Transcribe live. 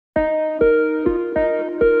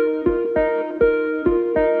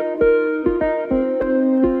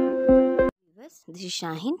This is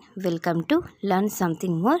Shahin. Welcome to Learn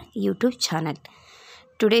Something More YouTube channel.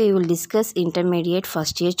 Today we will discuss intermediate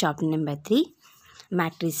first year chapter number 3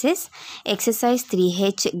 matrices exercise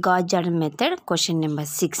 3H Gauss-Jordan method question number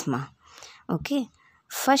 6 ma. Okay.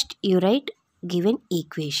 First you write given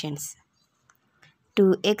equations.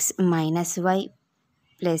 2x minus y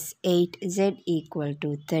plus 8z equal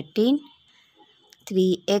to 13.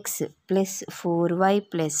 3x plus 4y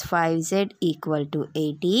plus 5z equal to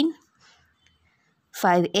 18.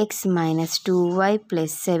 5x minus 2y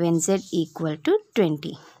plus 7z equal to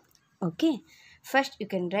 20. Okay. First you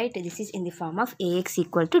can write this is in the form of Ax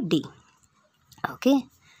equal to D. Okay.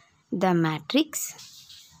 The matrix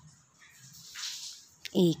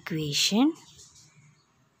equation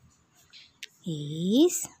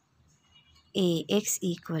is Ax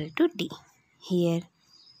equal to D. Here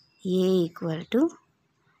A equal to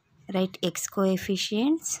write x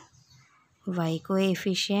coefficients, y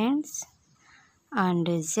coefficients and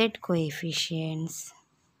z coefficients.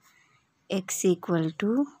 X equal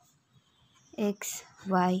to x,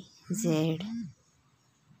 y, z.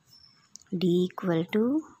 D equal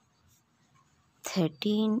to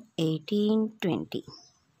 13, 18, 20.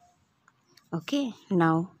 Okay,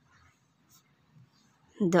 now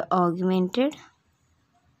the augmented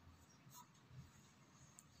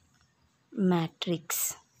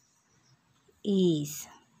matrix is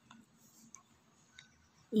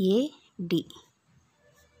AD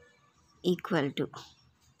equal to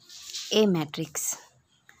A matrix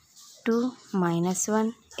 2 minus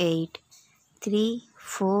 1 8 3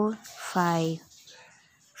 4 5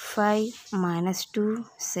 5 minus 2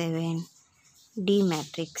 7 D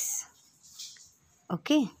matrix.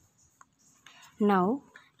 Okay, now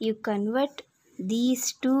you convert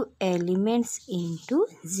these two elements into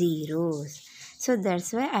zeros, so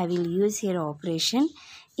that's why I will use here operation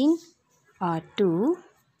in R2.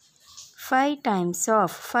 5 times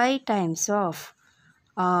of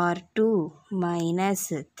R2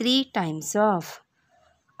 minus 3 times of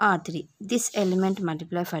R3. This element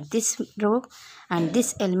multiply for this row and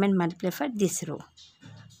this element multiply for this row.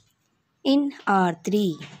 In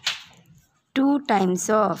R3, 2 times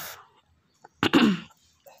of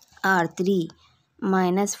R3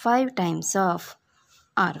 minus 5 times of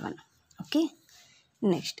R1. Okay.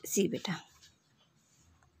 Next, see beta.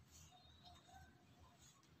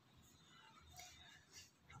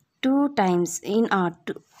 2 times in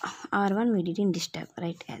R2. R1 we didn't disturb,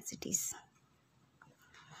 right, as it is.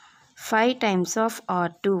 5 times of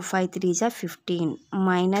R2, 5 3s are 15,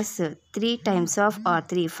 minus 3 times of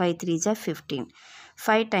R3, 5 3s are 15.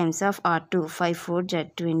 5 times of R2, 5 4s are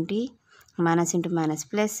 20, minus into minus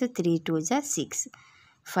plus, 3 2s are 6.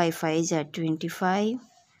 5 5s are 25,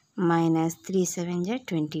 minus 3 7s are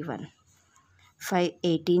 21. 5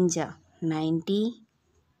 18s are 90,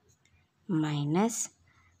 minus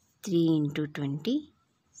 3 into 20,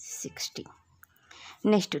 60.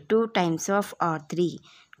 Next, 2 times of R3,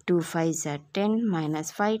 2 5s are 10,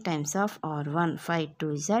 minus 5 times of R1, 5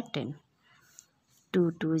 2s are 10.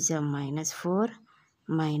 2 2s are minus 4,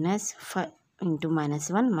 minus 5 into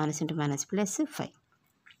minus 1, minus into minus plus 5.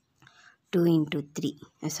 2 into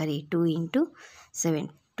 2 into 7,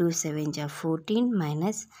 2 7s are 14,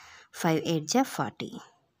 minus 5 8s are 40.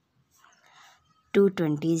 2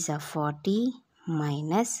 20s are 40,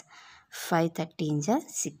 minus 5 13s are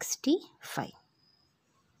 65.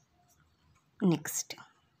 Next,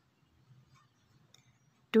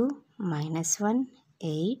 2 minus 1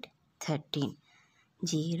 8 13,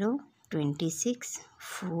 0 26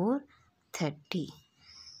 4 30,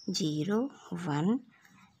 0 1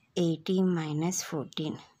 80 minus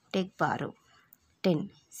 14, take borrow 10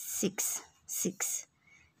 6 6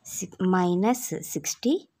 6 minus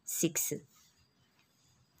 66.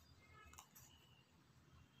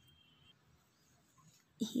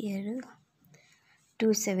 Here 2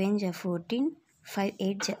 7s are 14, 5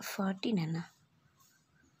 8s are 40 nana.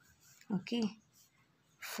 Okay,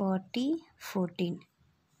 40 14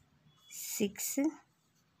 6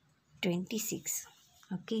 26.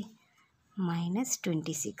 Okay, minus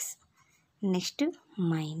 26. Next,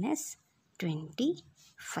 minus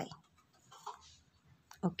 25.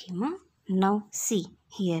 Okay ma. Now see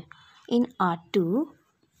here in R2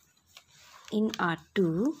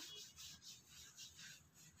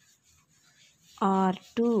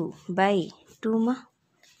 R2 by 2 ma.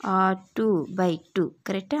 R2 by 2,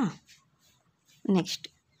 correct? Next,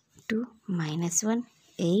 2 minus 1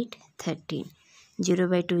 8 13, 0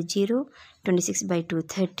 by 2 0, 26 by 2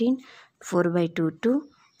 13, 4 by 2 2,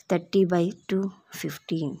 30 by 2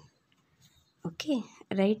 15. Okay,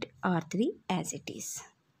 write R3 as it is.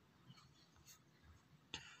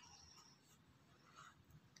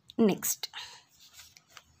 Next,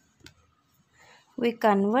 we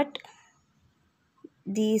convert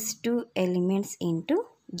these two elements into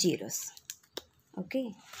zeros.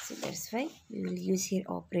 Okay, so that's why we will use here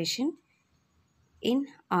operation in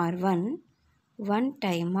R1, 1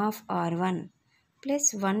 time of R1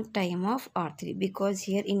 plus 1 time of R3, because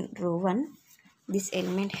here in row 1 this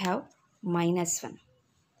element have minus 1,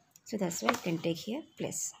 so that's why I can take here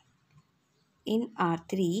plus. In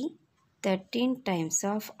R3, 13 times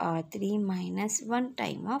of R3 minus 1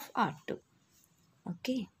 time of R2.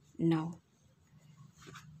 Okay, now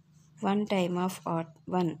 1 time of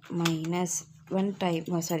R1 minus 1 time,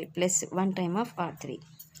 plus 1 time of R3.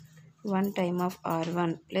 1 time of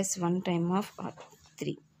R1 plus 1 time of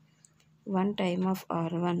R3. 1 time of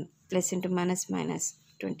R1 plus into minus minus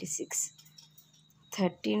 26.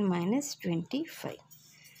 13 minus 25.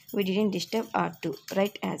 We didn't disturb R2.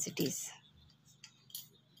 Write as it is.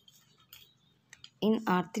 In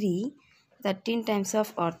R3, 13 times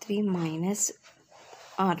of R3 minus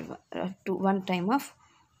R1, 1 time of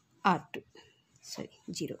R2.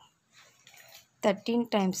 0. 13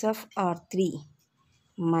 times of R3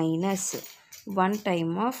 minus 1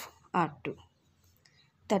 time of R2.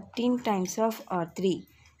 13 times of R3.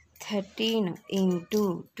 13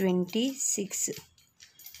 into 26.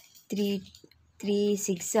 3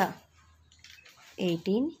 6 are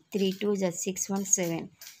 18. 3 2 is 6 1 7.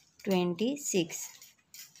 26.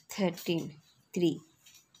 13. 3.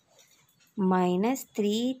 Minus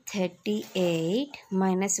 338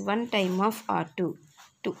 minus 1 time of R2.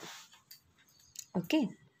 2. Okay.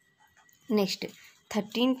 Next,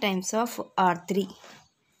 13 times of R3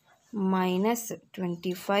 minus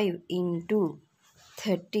 25 into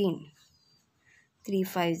 13. 3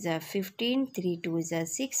 5 is 15. 3 2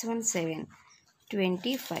 is 6 1 7.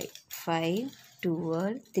 25. 5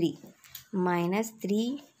 12 3 minus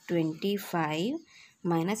 325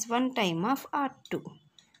 minus 1 time of R2.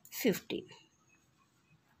 15.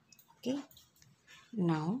 Okay.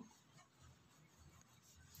 Now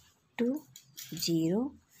 2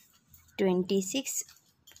 0 26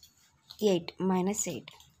 8 minus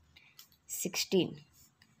 8. 16.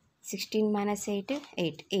 16 minus 8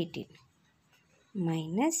 8. 18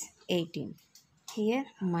 minus 18. Here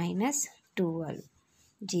minus 12.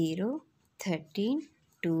 0 13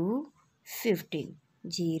 2 15.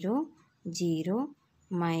 0 0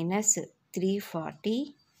 minus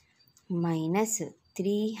 340 minus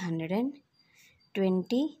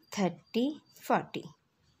 320 30 40.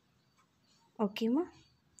 Okay ma.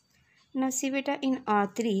 Now see beta, in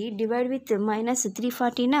R3 divide with minus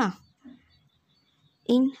 340 na.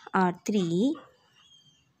 In R3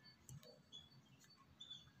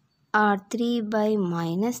 by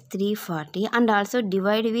minus 340 and also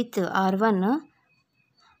divide with R1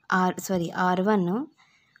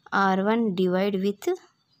 R1 divide with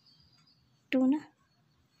 2 na.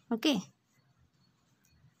 Okay,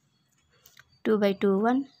 2 by 2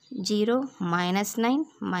 1 0 minus 9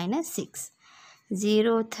 minus 6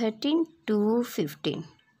 0 13 2 15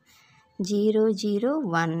 0 0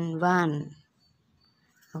 1 1.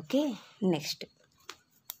 Okay, next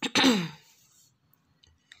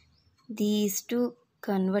these two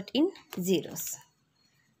convert in zeros.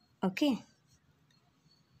 Okay,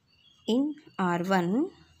 in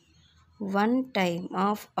R1, 1 time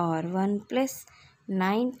of R1 plus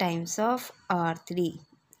 9 times of R3.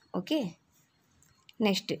 Okay,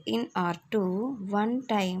 next in R2, 1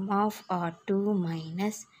 time of R2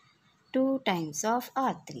 minus 2 times of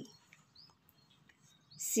R3.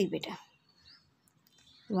 See beta,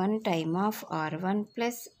 1 time of R1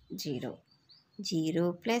 plus 0.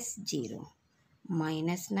 0 plus 0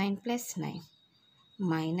 minus 9 plus 9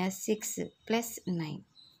 minus 6 plus 9.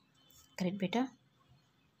 Correct beta?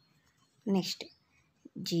 Next,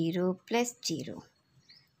 0 plus 0.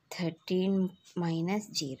 13 minus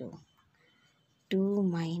 0. 2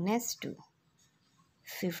 minus 2.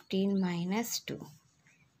 15 minus 2.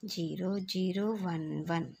 0 0 1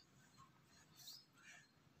 1.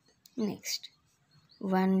 Next,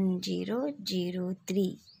 1 0 0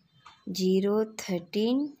 3. 0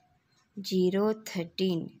 13 0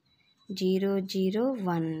 13 0 0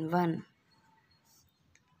 1 1.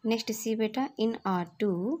 Next see beta, in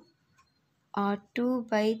R2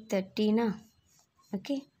 by 30 na.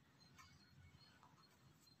 Okay,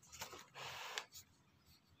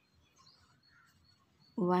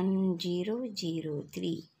 1 0 0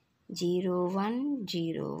 3 0 1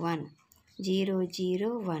 0 1 0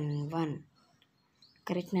 0 1 1.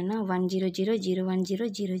 Correct na? 1 0 0 0 1 0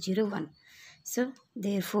 0 0 1. So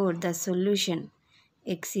therefore the solution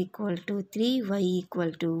x equal to 3, y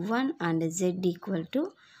equal to 1 and z equal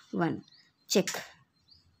to 1. Check.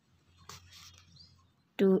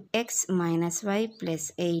 2x minus y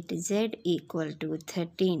plus 8z equal to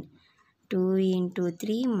 13. 2 into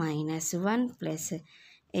 3 minus 1 plus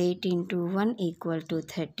 8 into 1 equal to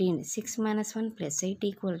 13. 6 minus 1 plus 8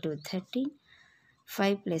 equal to 13.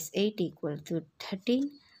 5 plus 8 equal to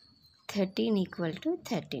 13. 13 equal to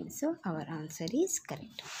 13. So our answer is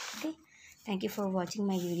correct. Okay. Thank you for watching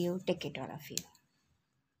my video. Take it all of you.